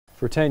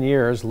For 10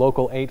 years,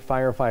 local 8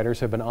 firefighters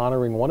have been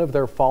honoring one of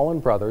their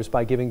fallen brothers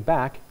by giving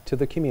back to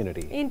the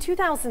community. In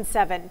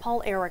 2007,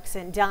 Paul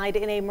Erickson died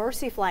in a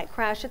Mercy flight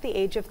crash at the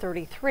age of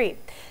 33.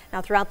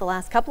 Now, throughout the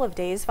last couple of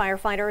days,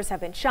 firefighters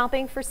have been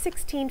shopping for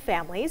 16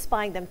 families,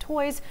 buying them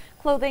toys,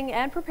 clothing,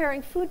 and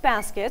preparing food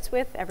baskets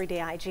with Everyday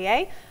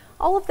IGA.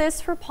 All of this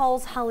for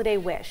Paul's holiday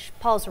wish.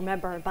 Paul's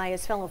remembered by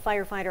his fellow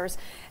firefighters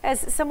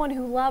as someone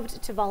who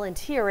loved to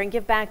volunteer and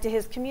give back to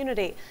his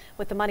community.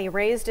 With the money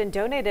raised and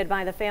donated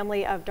by the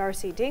family of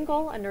Darcy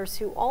Dingle, a nurse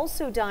who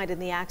also died in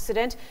the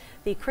accident,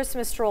 the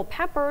Christmas Stroll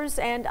Peppers,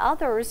 and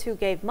others who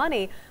gave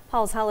money,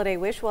 Paul's holiday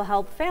wish will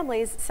help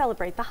families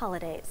celebrate the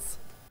holidays.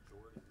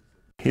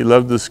 He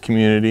loved this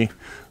community,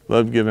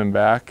 loved giving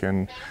back,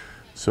 and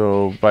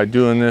so by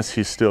doing this,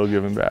 he's still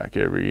giving back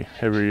every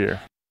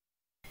year.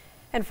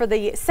 And for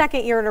the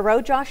second year in a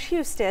row, Josh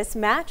Eustace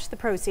matched the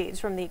proceeds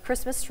from the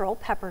Christmas Stroll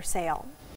Pepper sale.